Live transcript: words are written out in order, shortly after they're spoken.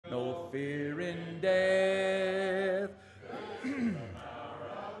in death.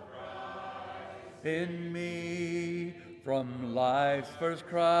 In me, from life's first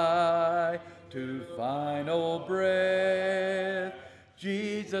cry to final breath,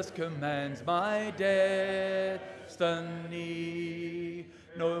 Jesus commands my destiny.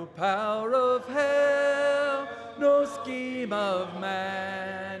 No power of hell, no scheme of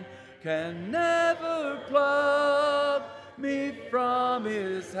man can never pluck me from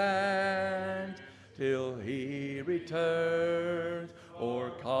his hand till he returns or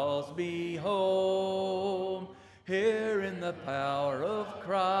calls me home. Here in the power of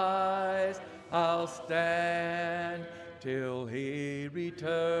Christ I'll stand till he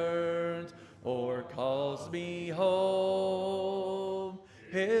returns or calls me home.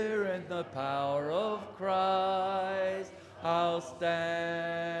 Here in the power of Christ I'll stand.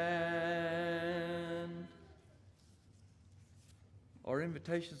 Our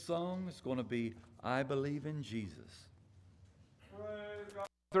invitation song is going to be I Believe in Jesus. Praise God,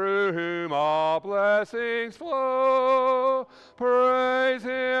 through whom all blessings flow. Praise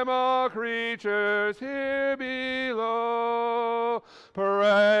him, all creatures here below.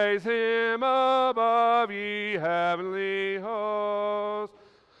 Praise him above, ye heavenly hosts.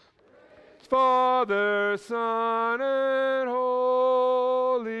 Father, Son, and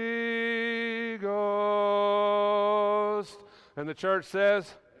Holy Ghost. And the church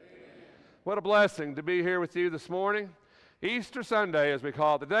says, what a blessing to be here with you this morning. Easter Sunday, as we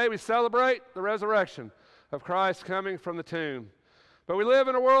call it. Today we celebrate the resurrection of Christ coming from the tomb. But we live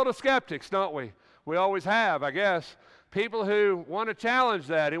in a world of skeptics, don't we? We always have, I guess. People who want to challenge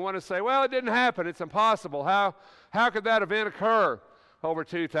that, who want to say, well, it didn't happen, it's impossible. How could that event occur over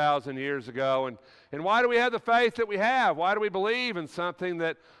 2,000 years ago? And why do we have the faith that we have? Why do we believe in something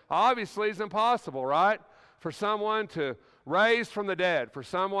that obviously is impossible, right? For someone to raise from the dead, for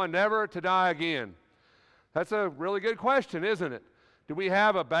someone never to die again. That's a really good question, isn't it? Do we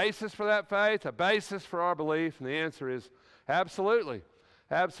have a basis for that faith, a basis for our belief? And the answer is absolutely.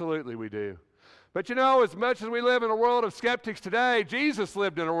 Absolutely we do. But you know, as much as we live in a world of skeptics today, Jesus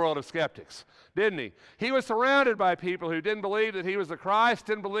lived in a world of skeptics, didn't he? He was surrounded by people who didn't believe that he was the Christ,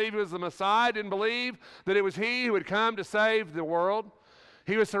 didn't believe he was the Messiah, didn't believe that it was he who would come to save the world.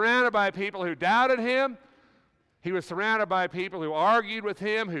 He was surrounded by people who doubted him. He was surrounded by people who argued with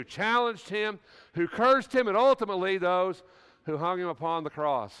him, who challenged him, who cursed him, and ultimately those who hung him upon the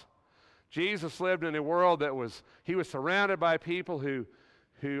cross. Jesus lived in a world he was surrounded by people who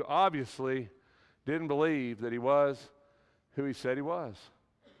obviously didn't believe that he was who he said he was.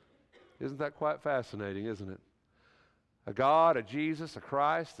 Isn't that quite fascinating, isn't it? A God, a Jesus, a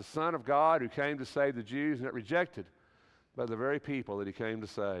Christ, the Son of God who came to save the Jews and yet rejected by the very people that he came to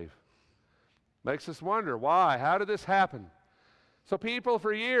save. Makes us wonder, why? How did this happen? So people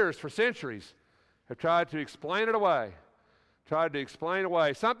for years, for centuries, have tried to explain it away.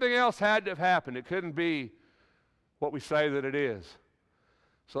 Something else had to have happened. It couldn't be what we say that it is.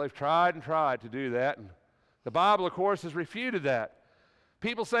 So they've tried and tried to do that. And the Bible, of course, has refuted that.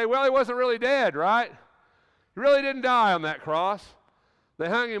 People say, well, he wasn't really dead, right? He really didn't die on that cross. They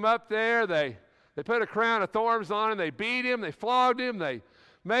hung him up there. They put a crown of thorns on him. They beat him. They flogged him. They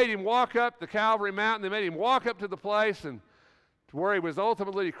made him walk up the Calvary Mountain. They made him walk up to the place and to where he was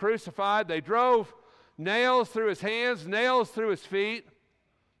ultimately crucified. They drove nails through his hands, nails through his feet.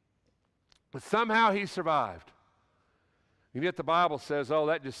 But somehow he survived. And yet the Bible says, oh,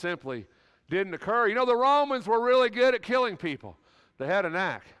 that just simply didn't occur. You know, the Romans were really good at killing people. They had a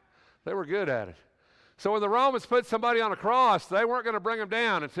knack. They were good at it. So when the Romans put somebody on a cross, they weren't going to bring them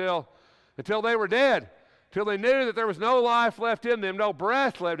down until they were dead, till they knew that there was no life left in them, no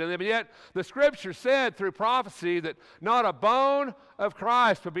breath left in them. And yet the Scripture said through prophecy that not a bone of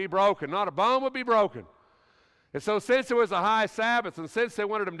Christ would be broken. Not a bone would be broken. And so since it was a high Sabbath, and since they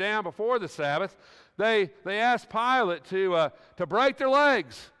wanted them down before the Sabbath, they asked Pilate to break their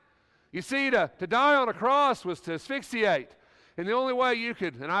legs. You see, to die on a cross was to asphyxiate. And the only way you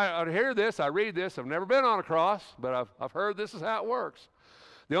could, and I hear this, I read this, I've never been on a cross, but I've heard this is how it works.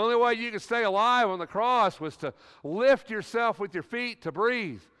 The only way you could stay alive on the cross was to lift yourself with your feet to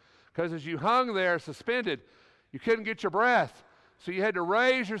breathe. Because as you hung there suspended, you couldn't get your breath. So you had to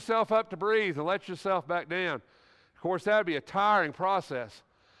raise yourself up to breathe and let yourself back down. Of course, that would be a tiring process.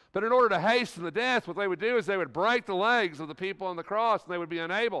 But in order to hasten the death, what they would do is they would break the legs of the people on the cross, and they would be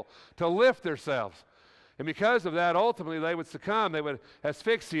unable to lift themselves. And because of that, ultimately, they would succumb, they would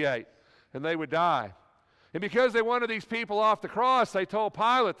asphyxiate, and they would die. And because they wanted these people off the cross, they told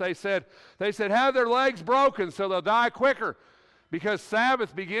Pilate, they said, have their legs broken so they'll die quicker, because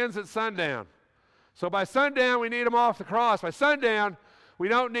Sabbath begins at sundown. So by sundown, we need them off the cross. By sundown, We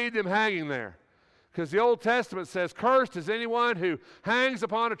don't need them hanging there. Because the Old Testament says, cursed is anyone who hangs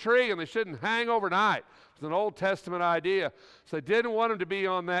upon a tree, and they shouldn't hang overnight. It's an Old Testament idea. So they didn't want them to be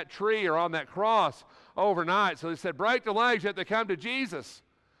on that tree or on that cross overnight. So they said, break the legs, yet they come to Jesus.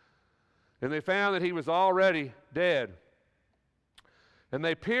 And they found that he was already dead. And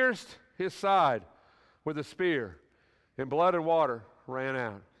they pierced his side with a spear, and blood and water ran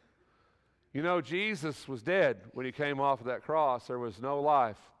out. You know, Jesus was dead when he came off of that cross. There was no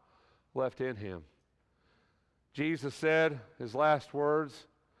life left in him. Jesus said his last words,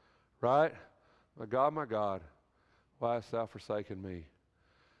 right? My God, why hast thou forsaken me?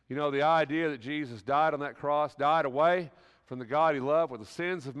 You know, the idea that Jesus died on that cross, died away from the God he loved with the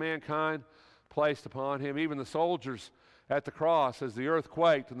sins of mankind placed upon him. Even the soldiers at the cross, as the earth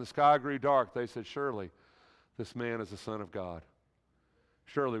quaked and the sky grew dark, they said, surely this man is the Son of God.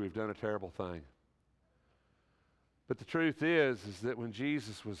 Surely we've done a terrible thing. But the truth is that when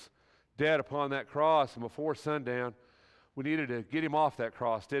Jesus was dead upon that cross and before sundown, we needed to get him off that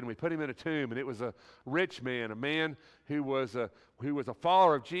cross, didn't we? Put him in a tomb, and it was a rich man, a man who was a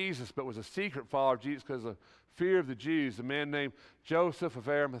follower of Jesus, but was a secret follower of Jesus because of fear of the Jews, a man named Joseph of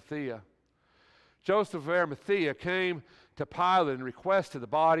Arimathea. Joseph of Arimathea came to Pilate and requested the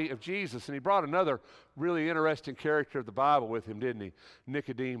body of Jesus, and he brought another really interesting character of the Bible with him, didn't he?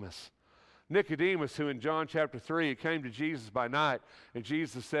 Nicodemus. Nicodemus, who in John chapter 3 came to Jesus by night, and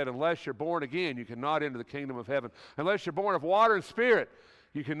Jesus said, unless you're born again, you cannot enter the kingdom of heaven. Unless you're born of water and spirit,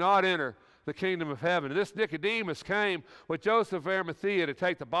 you cannot enter the kingdom of heaven. And this Nicodemus came with Joseph of Arimathea to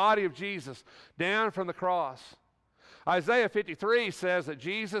take the body of Jesus down from the cross. Isaiah 53 says that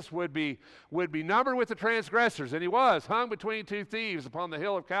Jesus would be numbered with the transgressors, and he was hung between two thieves upon the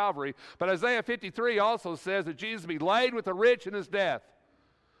hill of Calvary. But Isaiah 53 also says that Jesus would be laid with the rich in his death.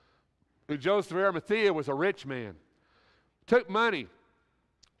 And Joseph of Arimathea was a rich man. Took money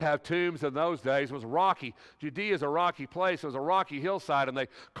to have tombs in those days. It was rocky. Judea is a rocky place. It was a rocky hillside, and they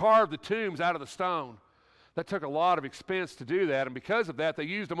carved the tombs out of the stone. That took a lot of expense to do that, and because of that, they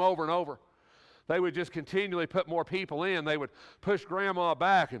used them over and over. They would just continually put more people in. They would push grandma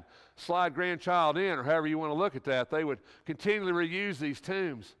back and slide grandchild in, or however you want to look at that. They would continually reuse these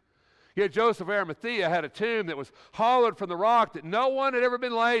tombs. Yet Joseph of Arimathea had a tomb that was hollowed from the rock that no one had ever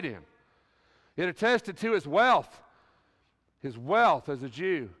been laid in. It attested to his wealth as a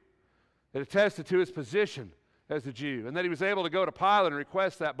Jew. It attested to his position as a Jew, and that he was able to go to Pilate and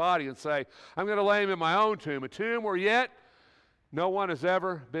request that body and say, I'm going to lay him in my own tomb, a tomb where yet no one has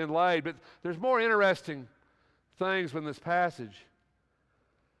ever been laid. But there's more interesting things in this passage.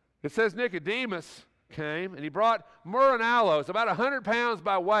 It says Nicodemus came, and he brought myrrh and aloes, about 100 pounds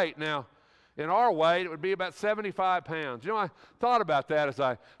by weight. Now, in our weight, it would be about 75 pounds. You know, I thought about that as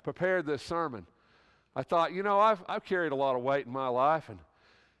I prepared this sermon. I thought, you know, I've carried a lot of weight in my life, and,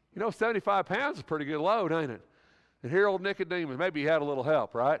 you know, 75 pounds is a pretty good load, ain't it? And here old Nicodemus, maybe he had a little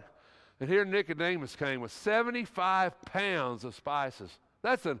help, right? And here Nicodemus came with 75 pounds of spices.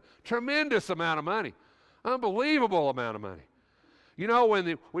 That's a tremendous amount of money. Unbelievable amount of money. You know,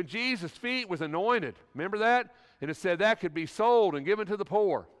 when Jesus' feet was anointed, remember that? And it said that could be sold and given to the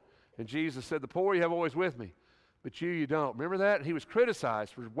poor. And Jesus said, the poor you have always with me, but you don't. Remember that? And he was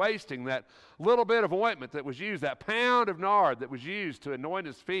criticized for wasting that little bit of ointment that was used, that pound of nard that was used to anoint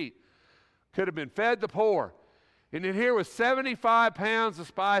his feet. Could have been fed the poor. And then here was 75 pounds of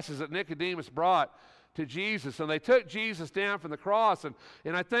spices that Nicodemus brought to Jesus. And they took Jesus down from the cross. And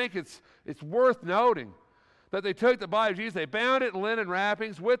I think it's worth noting that they took the body of Jesus, they bound it in linen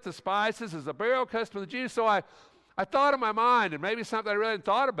wrappings with the spices as a burial custom of the Jews. So I thought in my mind, and maybe something I really hadn't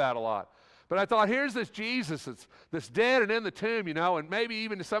thought about a lot, but I thought, here's this Jesus that's dead and in the tomb, you know, and maybe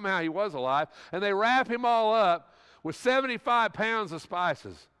even somehow he was alive, and they wrap him all up with 75 pounds of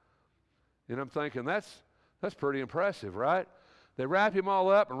spices. And I'm thinking, that's pretty impressive, right? They wrap him all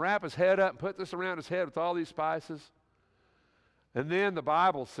up and wrap his head up and put this around his head with all these spices. And then the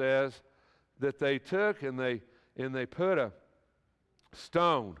Bible says that they took and they put a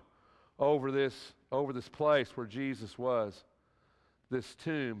stone over this place where Jesus was, this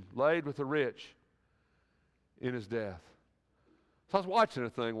tomb laid with the rich in his death. So I was watching a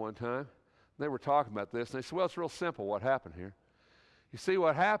thing one time, and they were talking about this, and they said, well, it's real simple what happened here. You see,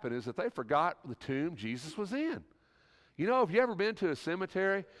 what happened is that they forgot the tomb Jesus was in. You know, have you ever been to a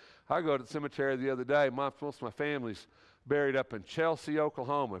cemetery? I go to the cemetery the other day. Most of my family's buried up in Chelsea,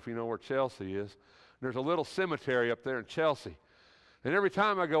 Oklahoma, if you know where Chelsea is. And there's a little cemetery up there in Chelsea. And every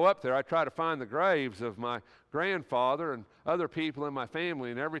time I go up there, I try to find the graves of my grandfather and other people in my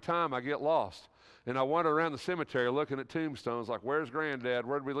family, and every time I get lost. And I wandered around the cemetery looking at tombstones like, where's Granddad?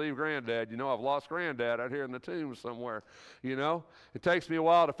 Where'd we leave Granddad? You know, I've lost Granddad out here in the tomb somewhere, you know. It takes me a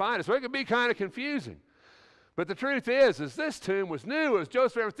while to find it. So it can be kind of confusing. But the truth is this tomb was new. It was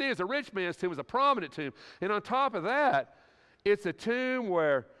Joseph of Arimathea. It's a rich man's tomb. It was a prominent tomb. And on top of that, it's a tomb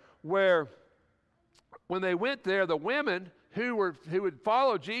where when they went there, the women who would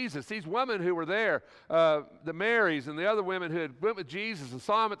follow Jesus, these women who were there, the Marys and the other women who had went with Jesus and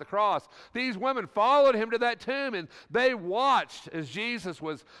saw him at the cross, these women followed him to that tomb, and they watched as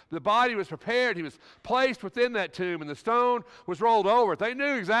the body was prepared. He was placed within that tomb, and the stone was rolled over. They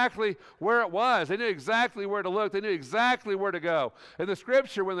knew exactly where it was. They knew exactly where to look. They knew exactly where to go. In the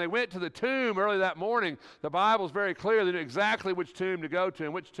scripture, when they went to the tomb early that morning, the Bible is very clear. They knew exactly which tomb to go to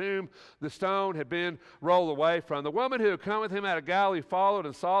and which tomb the stone had been rolled away from. The woman who had come with him out of Galilee followed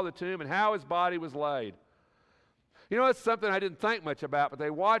and saw the tomb and how his body was laid. You know, it's something I didn't think much about, but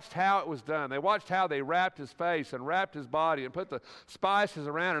they watched how it was done. They watched how they wrapped his face and wrapped his body and put the spices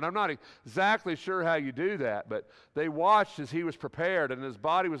around it. I'm not exactly sure how you do that, but they watched as he was prepared and his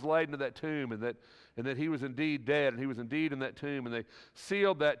body was laid into that tomb, and that he was indeed dead and he was indeed in that tomb, and they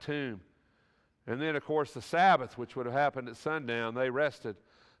sealed that tomb. And then, of course, the Sabbath, which would have happened at sundown, they rested.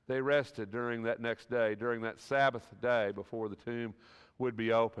 They rested during that next day, during that Sabbath day before the tomb would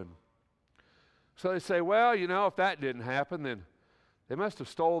be open. So they say, well, you know, if that didn't happen, then they must have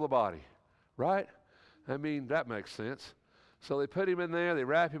stole the body, right? I mean, that makes sense. So they put him in there, they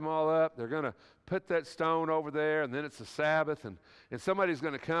wrap him all up, they're going to put that stone over there, and then it's the Sabbath, and somebody's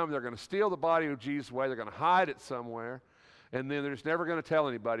going to come, they're going to steal the body of Jesus away, they're going to hide it somewhere, and then they're just never going to tell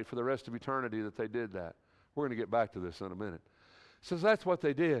anybody for the rest of eternity that they did that. We're going to get back to this in a minute. So that's what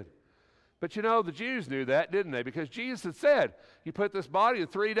they did. But you know, the Jews knew that, didn't they? Because Jesus had said, you put this body in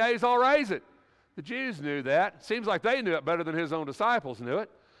 3 days, I'll raise it. The Jews knew that. Seems like they knew it better than his own disciples knew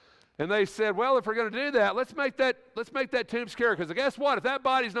it. And they said, well, if we're going to do that, let's make that tomb secure. Because guess what? If that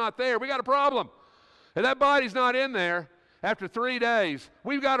body's not there, we got a problem. If that body's not in there after 3 days,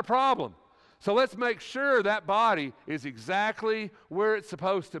 we've got a problem. So let's make sure that body is exactly where it's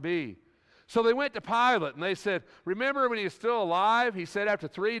supposed to be. So they went to Pilate and they said, remember when he was still alive, he said, after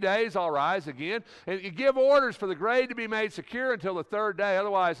 3 days I'll rise again. And you give orders for the grave to be made secure until the third day.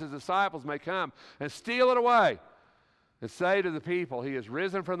 Otherwise his disciples may come and steal it away and say to the people, he is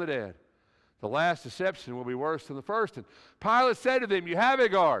risen from the dead. The last deception will be worse than the first. And Pilate said to them, you have a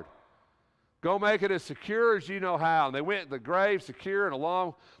guard. Go make it as secure as you know how. And they went to the grave secure,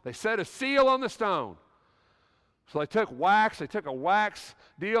 and they set a seal on the stone. So they took a wax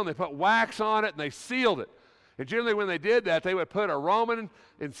deal, and they put wax on it, and they sealed it. And generally when they did that, they would put a Roman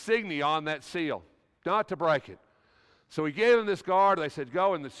insignia on that seal, not to break it. So he gave them this guard. They said,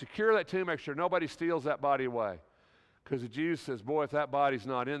 go and secure that tomb, make sure nobody steals that body away. Because the Jews says, boy, if that body's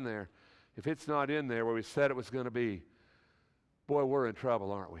not in there, if it's not in there where we said it was going to be, boy, we're in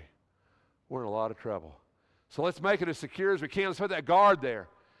trouble, aren't we? We're in a lot of trouble. So let's make it as secure as we can. Let's put that guard there.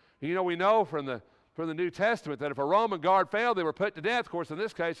 And you know, we know from the New Testament that if a Roman guard failed, they were put to death. Of course, in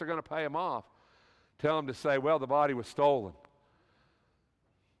this case, they're going to pay him off. Tell him to say, well, the body was stolen.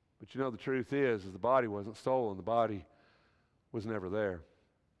 But you know, the truth is the body wasn't stolen. The body was never there.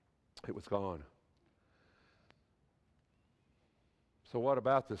 It was gone. So what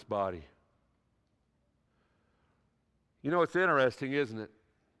about this body? You know, it's interesting, isn't it?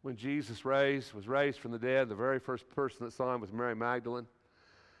 When Jesus was raised from the dead, the very first person that saw him was Mary Magdalene.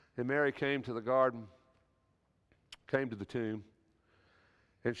 And Mary came to the garden, came to the tomb,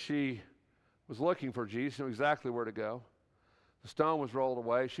 and she was looking for Jesus, knew exactly where to go. The stone was rolled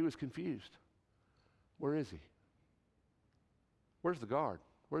away. She was confused. Where is he? Where's the guard?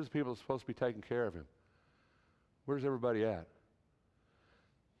 Where's the people that are supposed to be taking care of him? Where's everybody at?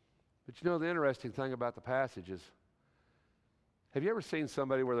 But you know, the interesting thing about the passage is, have you ever seen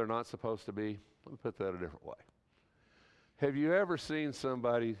somebody where they're not supposed to be? Let me put that a different way. Have you ever seen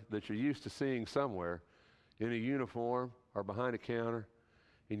somebody that you're used to seeing somewhere in a uniform or behind a counter,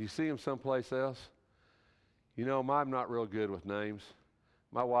 and you see them someplace else? You know, I'm not real good with names.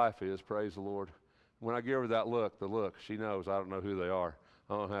 My wife is, praise the Lord. When I give her that look, she knows I don't know who they are.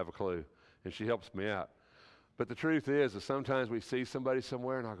 I don't have a clue, and she helps me out. But the truth is that sometimes we see somebody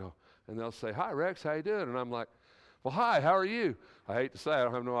somewhere, and I'll go, and they'll say, hi, Rex, how you doing? And I'm like, well, hi, how are you? I hate to say I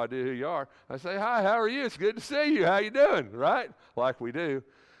don't have no idea who you are. I say, hi, how are you? It's good to see you. How you doing? Right? Like we do.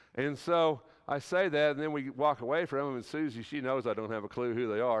 And so I say that, and then we walk away from them, and Susie, she knows I don't have a clue who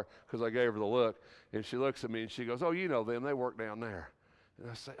they are because I gave her the look. And she looks at me, and she goes, oh, you know them. They work down there. And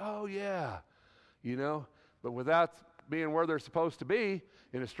I say, oh, yeah. You know, but without being where they're supposed to be,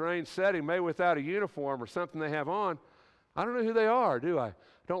 in a strange setting, maybe without a uniform or something they have on, I don't know who they are, do I?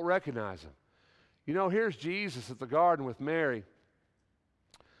 Don't recognize them. You know, here's Jesus at the garden with Mary.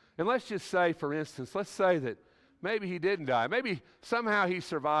 And let's just say, for instance, let's say that maybe he didn't die. Maybe somehow he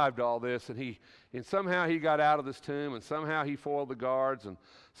survived all this, and somehow he got out of this tomb, and somehow he foiled the guards, and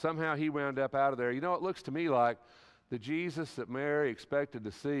somehow he wound up out of there. You know, it looks to me like the Jesus that Mary expected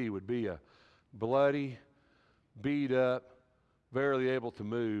to see would be a bloody, beat up, barely able to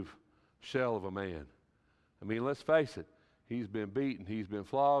move shell of a man. I mean, let's face it. He's been beaten, he's been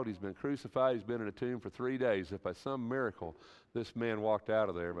flogged, he's been crucified, he's been in a tomb for 3 days. If by some miracle this man walked out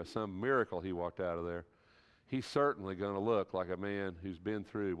of there, by some miracle he walked out of there, he's certainly going to look like a man who's been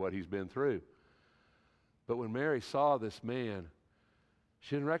through what he's been through. But when Mary saw this man,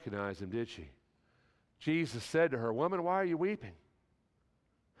 she didn't recognize him, did she? Jesus said to her, "Woman, why are you weeping?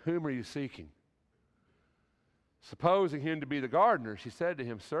 Whom are you seeking?" Supposing him to be the gardener, she said to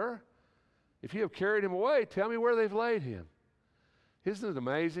him, "Sir, if you have carried him away, tell me where they've laid him." Isn't it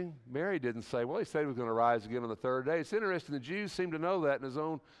amazing? Mary didn't say, well, he said he was going to rise again on the third day. It's interesting, the Jews seem to know that, and his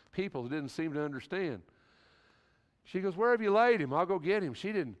own people didn't seem to understand. She goes, "Where have you laid him? I'll go get him."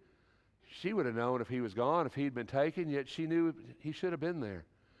 She would have known if he was gone, if he'd been taken, yet she knew he should have been there.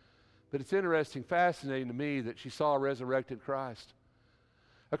 But it's interesting, fascinating to me that she saw a resurrected Christ.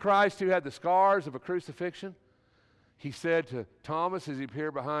 A Christ who had the scars of a crucifixion. He said to Thomas as he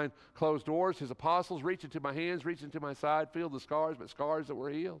appeared behind closed doors, his apostles, "Reach into my hands, reach into my side, feel the scars, but scars that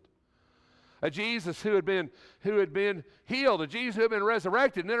were healed." A Jesus who had been healed, a Jesus who had been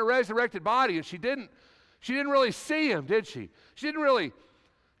resurrected, and in a resurrected body, and she didn't really see him, did she? She didn't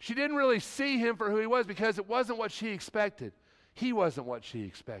really see him for who he was, because it wasn't what she expected. He wasn't what she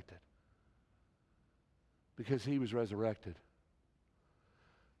expected, because he was resurrected.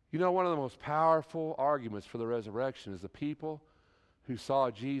 You know, one of the most powerful arguments for the resurrection is the people who saw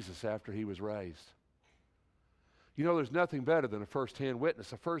Jesus after he was raised. You know, there's nothing better than a first-hand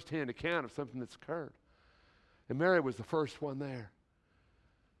witness, a first-hand account of something that's occurred. And Mary was the first one there.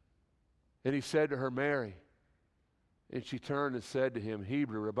 And he said to her, "Mary." And she turned and said to him,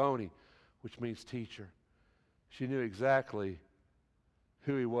 Hebrew, Rabboni, which means teacher. She knew exactly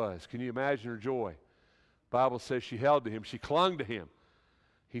who he was. Can you imagine her joy? The Bible says she held to him, she clung to him.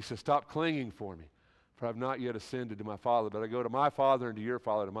 He says, "Stop clinging for me, for I have not yet ascended to my Father, but I go to my Father and to your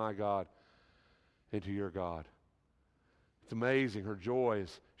Father, to my God and to your God." It's amazing, her joy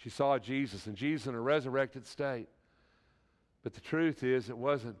is she saw Jesus, and Jesus in a resurrected state. But the truth is, it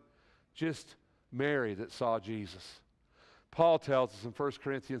wasn't just Mary that saw Jesus. Paul tells us in 1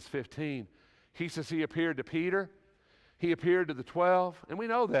 Corinthians 15, he says he appeared to Peter, he appeared to the 12, and we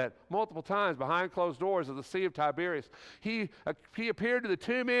know that multiple times behind closed doors of the Sea of Tiberias. He appeared to the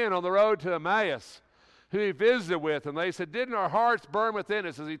 2 men on the road to Emmaus who he visited with, and they said, "Didn't our hearts burn within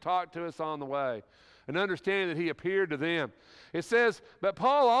us as he talked to us on the way?" And understand that he appeared to them. It says, but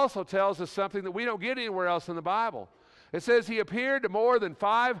Paul also tells us something that we don't get anywhere else in the Bible. It says he appeared to more than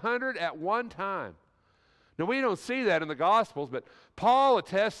 500 at one time. Now, we don't see that in the Gospels, but Paul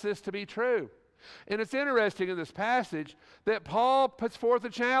attests this to be true. And it's interesting in this passage that Paul puts forth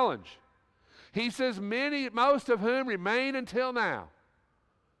a challenge. He says, most of whom remain until now.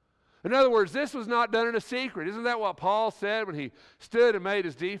 In other words, this was not done in a secret. Isn't that what Paul said when he stood and made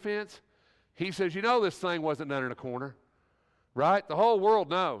his defense? He says, you know, this thing wasn't done in a corner, right? The whole world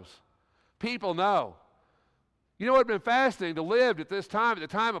knows. People know. You know, it would have been fascinating to live at this time, at the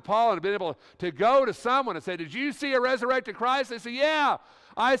time of Paul, and have been able to go to someone and say, "Did you see a resurrected Christ?" They say, "Yeah,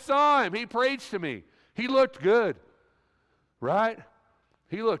 I saw him. He preached to me. He looked good." Right?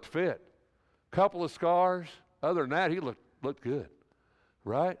 He looked fit. Couple of scars. Other than that, he looked good.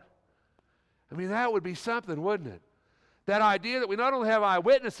 Right? I mean, that would be something, wouldn't it? That idea that we not only have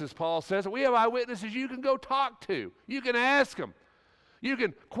eyewitnesses, Paul says, but we have eyewitnesses you can go talk to. You can ask them. You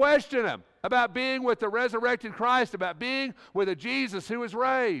can question them about being with the resurrected Christ, about being with a Jesus who was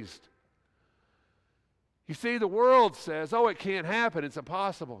raised. You see, the world says, "Oh, it can't happen. It's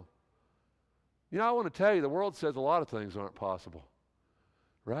impossible." You know, I want to tell you, the world says a lot of things aren't possible.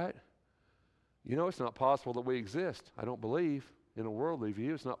 Right? You know, it's not possible that we exist. I don't believe, in a worldly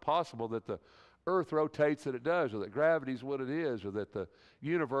view, it's not possible that the earth rotates that it does, or that gravity is what it is, or that the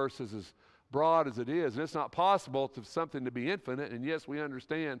universe is as broad as it is. And it's not possible for something to be infinite, and yes, we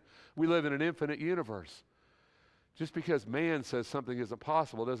understand we live in an infinite universe. Just because man says something isn't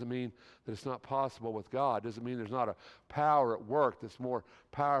possible doesn't mean that it's not possible with God. Doesn't mean there's not a power at work that's more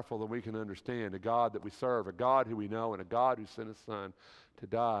powerful than we can understand. A God that we serve, a God who we know, and a God who sent his Son to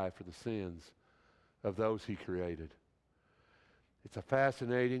die for the sins of those he created. It's a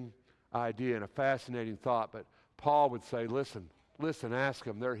fascinating idea and a fascinating thought, but Paul would say, listen, ask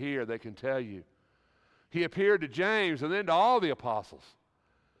them. They're here. They can tell you. He appeared to James and then to all the apostles.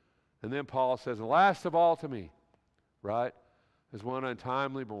 And then Paul says, and last of all to me, right, is one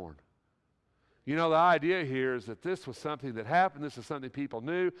untimely born. You know, the idea here is that this was something that happened. This is something people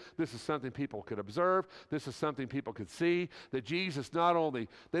knew. This is something people could observe. This is something people could see. That Jesus they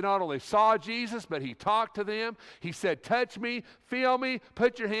not only saw Jesus, but he talked to them. He said, touch me, feel me,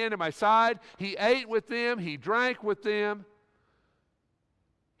 put your hand at my side. He ate with them. He drank with them.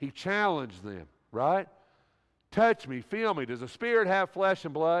 He challenged them, right? Touch me, feel me. Does a spirit have flesh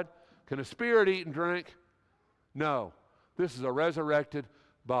and blood? Can a spirit eat and drink? No. This is a resurrected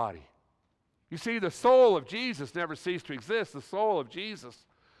body. You see, the soul of Jesus never ceased to exist. The soul of Jesus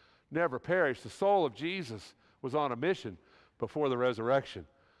never perished. The soul of Jesus was on a mission before the resurrection.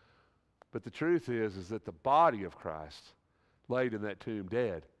 But the truth is that the body of Christ laid in that tomb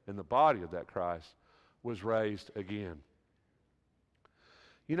dead, and the body of that Christ was raised again.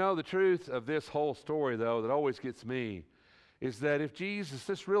 You know, the truth of this whole story, though, that always gets me, is that if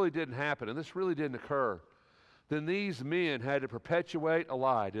this really didn't happen, and this really didn't occur, then these men had to perpetuate a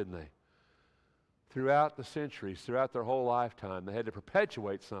lie, didn't they? Throughout the centuries, throughout their whole lifetime, they had to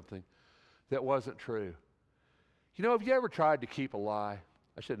perpetuate something that wasn't true. You know, have you ever tried to keep a lie?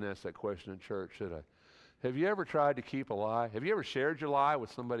 I shouldn't ask that question in church, should I? Have you ever tried to keep a lie? Have you ever shared your lie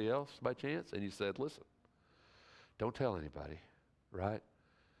with somebody else by chance? And you said, listen, don't tell anybody, right?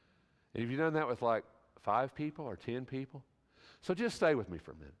 And have you done that with like 5 people or 10 people? So just stay with me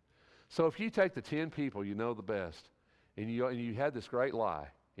for a minute. So if you take the 10 people you know the best, and you had this great lie,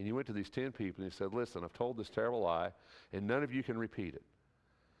 and you went to these 10 people and you said, listen, I've told this terrible lie, and none of you can repeat it.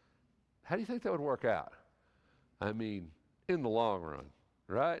 How do you think that would work out? I mean, in the long run,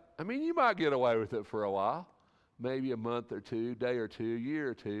 right? I mean, you might get away with it for a while, maybe a month or two, day or two, year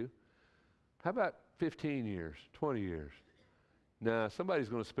or two. How about 15 years, 20 years? Nah, somebody's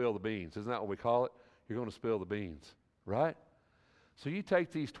going to spill the beans. Isn't that what we call it? You're going to spill the beans, right? So you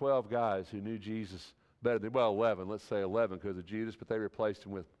take these 12 guys who knew Jesus better than, 11, let's say 11 because of Judas, but they replaced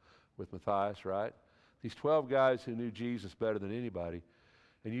him with Matthias, right? These 12 guys who knew Jesus better than anybody,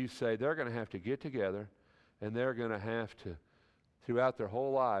 and you say they're going to have to get together and they're going to have to, throughout their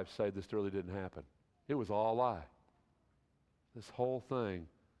whole lives, say this really didn't happen. It was all a lie. This whole thing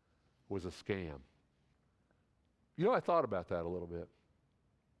was a scam. You know, I thought about that a little bit.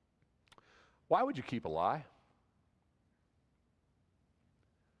 Why would you keep a lie?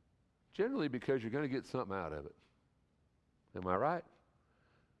 Generally because you're going to get something out of it. Am I right?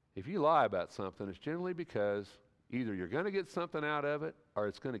 If you lie about something, it's generally because either you're going to get something out of it or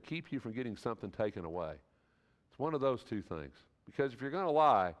it's going to keep you from getting something taken away. It's one of those two things. Because if you're going to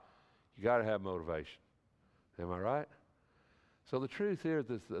lie, you got to have motivation. Am I right? So the truth here,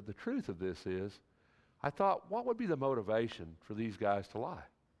 the truth of this is, I thought, what would be the motivation for these guys to lie?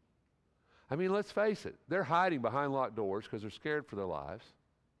 I mean, let's face it. They're hiding behind locked doors because they're scared for their lives,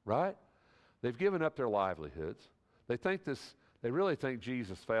 right? They've given up their livelihoods. They really think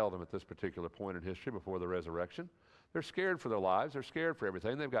Jesus failed them at this particular point in history before the resurrection. They're scared for their lives. They're scared for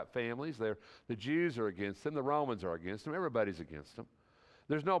everything. They've got families. The Jews are against them. The Romans are against them. Everybody's against them.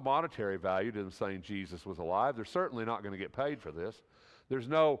 There's no monetary value to them saying Jesus was alive. They're certainly not going to get paid for this. There's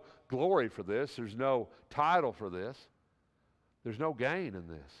no glory for this. There's no title for this. There's no gain in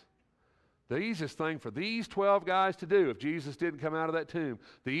this. The easiest thing for these 12 guys to do, if Jesus didn't come out of that tomb,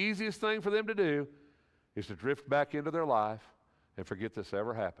 the easiest thing for them to do is to drift back into their life and forget this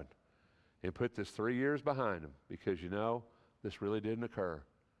ever happened and put this 3 years behind them because, you know, this really didn't occur.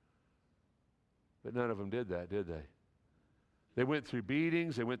 But none of them did that, did they? They went through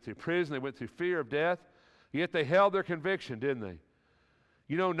beatings, they went through prison, they went through fear of death, yet they held their conviction, didn't they?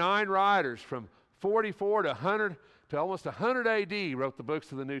 You know, 9 writers from 44 to 100 to almost 100 AD wrote the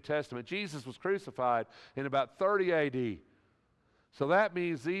books of the New Testament. Jesus was crucified in about 30 AD. So that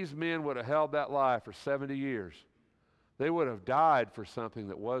means these men would have held that lie for 70 years. They would have died for something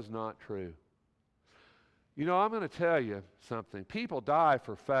that was not true. You know, I'm going to tell you something. People die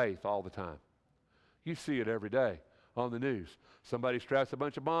for faith all the time. You see it every day on the news. Somebody straps a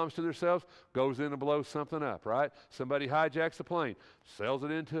bunch of bombs to themselves, goes in and blows something up, right? Somebody hijacks a plane, sells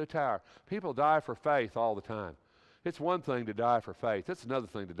it into a tower. People die for faith all the time. It's one thing to die for faith. It's another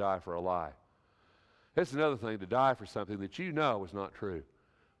thing to die for a lie. It's another thing to die for something that you know is not true.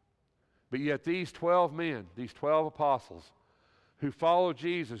 But yet these 12 men, these 12 apostles, who followed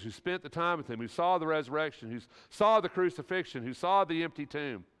Jesus, who spent the time with him, who saw the resurrection, who saw the crucifixion, who saw the empty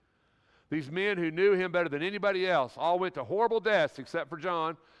tomb, these men who knew him better than anybody else all went to horrible deaths except for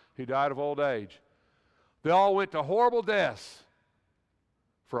John, who died of old age. They all went to horrible deaths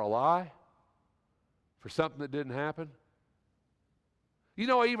for a lie, for something that didn't happen. You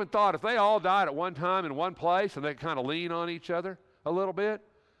know, I even thought if they all died at one time in one place and they kind of lean on each other a little bit,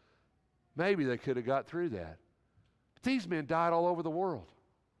 maybe they could have got through that. But these men died all over the world,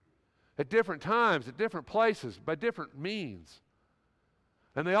 at different times, at different places, by different means.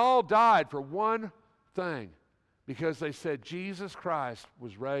 And they all died for one thing, because they said Jesus Christ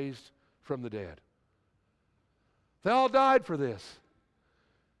was raised from the dead. They all died for this.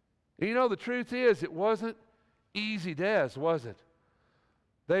 And you know, the truth is, it wasn't easy deaths, was it?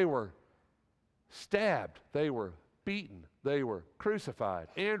 They were stabbed. They were beaten. They were crucified.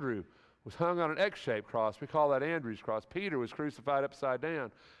 Andrew was hung on an X-shaped cross. We call that Andrew's cross. Peter was crucified upside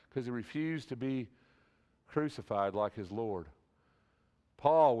down because he refused to be crucified like his Lord.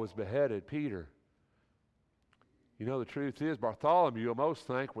 Paul was beheaded. Peter. You know, the truth is, Bartholomew, you most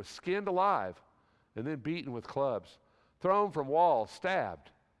think, was skinned alive and then beaten with clubs, thrown from walls, stabbed,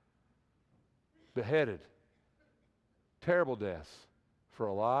 beheaded. Terrible deaths for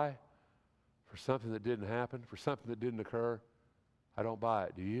a lie, for something that didn't happen, for something that didn't occur. I don't buy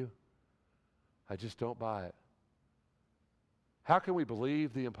it. Do you? I just don't buy it. How can we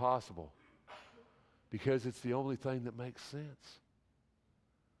believe the impossible? Because it's the only thing that makes sense.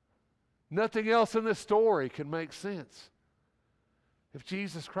 Nothing else in this story can make sense if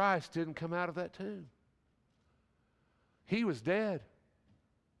Jesus Christ didn't come out of that tomb. He was dead.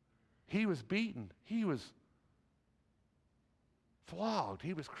 He was beaten. He was flogged.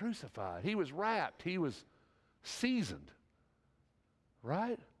 He was crucified. He was wrapped. He was seasoned.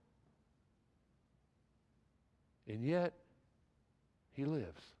 Right? And yet, he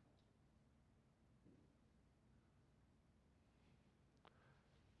lives.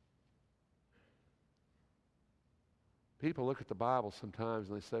 People look at the Bible sometimes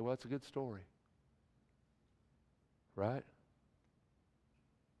and they say, well, it's a good story. Right?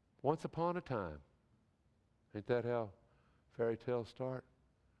 Once upon a time. Ain't that how fairy tales start?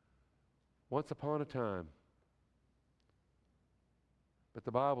 Once upon a time. But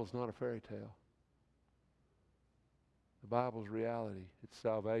the Bible's not a fairy tale. The Bible's reality. It's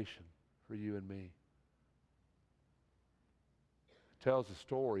salvation for you and me. It tells a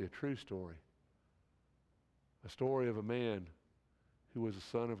story, a true story. A story of a man who was a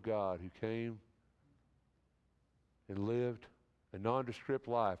son of God, who came and lived a nondescript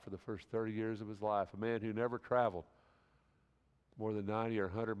life for the first 30 years of his life. A man who never traveled more than 90 or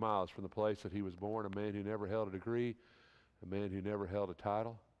 100 miles from the place that he was born. A man who never held a degree. A man who never held a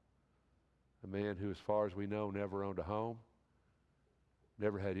title. A man who, as far as we know, never owned a home.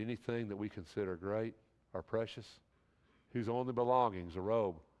 Never had anything that we consider great or precious. Whose only belongings, a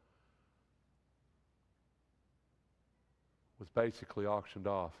robe, was basically auctioned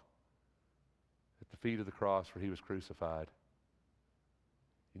off at the feet of the cross where he was crucified.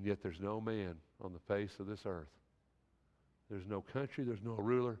 And yet there's no man on the face of this earth. There's no country, there's no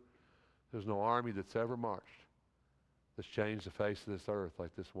ruler, there's no army that's ever marched that's changed the face of this earth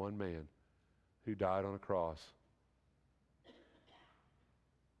like this one man who died on a cross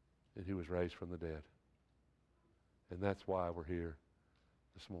and who was raised from the dead. And that's why we're here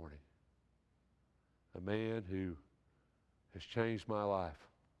this morning. A man who has changed my life.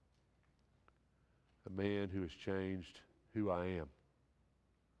 A man who has changed who I am.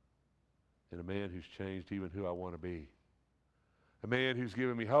 And a man who's changed even who I want to be. A man who's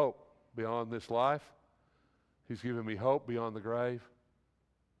given me hope beyond this life. Who's given me hope beyond the grave.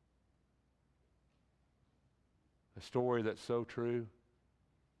 A story that's so true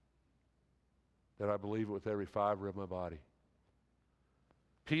that I believe it with every fiber of my body.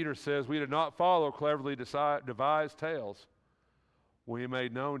 Peter says, we did not follow cleverly devised tales. We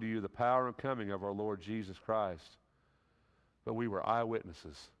made known to you the power and coming of our Lord Jesus Christ, but we were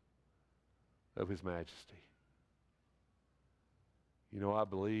eyewitnesses of his majesty. You know, I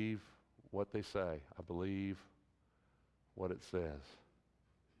believe what they say. I believe what it says.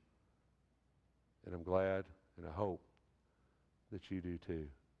 And I'm glad and I hope that you do too,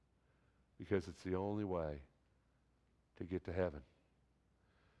 because it's the only way to get to heaven.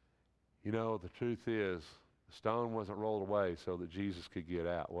 You know, the truth is, the stone wasn't rolled away so that Jesus could get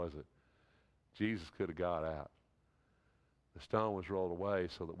out, was it? Jesus could have got out. The stone was rolled away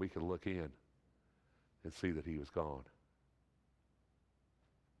so that we could look in and see that he was gone.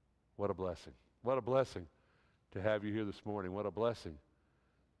 What a blessing. What a blessing to have you here this morning. What a blessing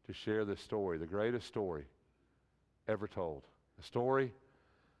to share this story, the greatest story ever told. A story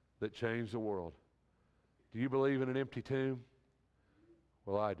that changed the world. Do you believe in an empty tomb?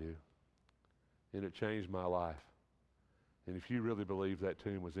 Well, I do. And it changed my life. And if you really believe that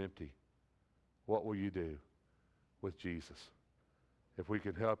tomb was empty, what will you do with Jesus? If we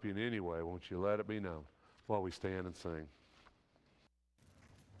can help you in any way, won't you let it be known while we stand and sing?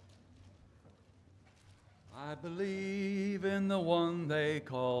 I believe in the one they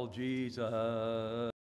call Jesus.